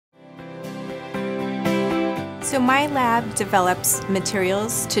So my lab develops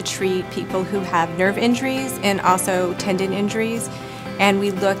materials to treat people who have nerve injuries and also tendon injuries, and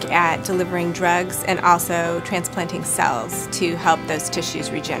we look at delivering drugs and also transplanting cells to help those tissues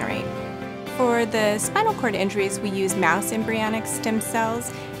regenerate. For the spinal cord injuries, we use mouse embryonic stem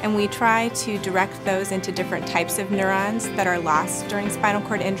cells, and we try to direct those into different types of neurons that are lost during spinal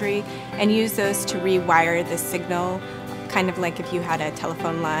cord injury and use those to rewire the signal, kind of like if you had a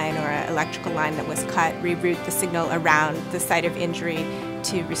telephone line or an electrical line that was cut, reroute the signal around the site of injury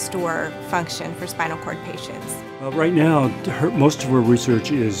to restore function for spinal cord patients. Right now, most of our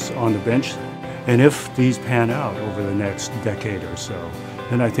research is on the bench, and if these pan out over the next decade or so,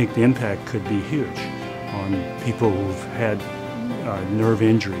 then I think the impact could be huge on people who've had nerve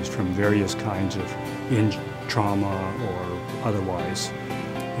injuries from various kinds of trauma or otherwise.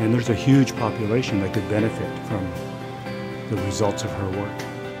 And there's a huge population that could benefit from the results of her work.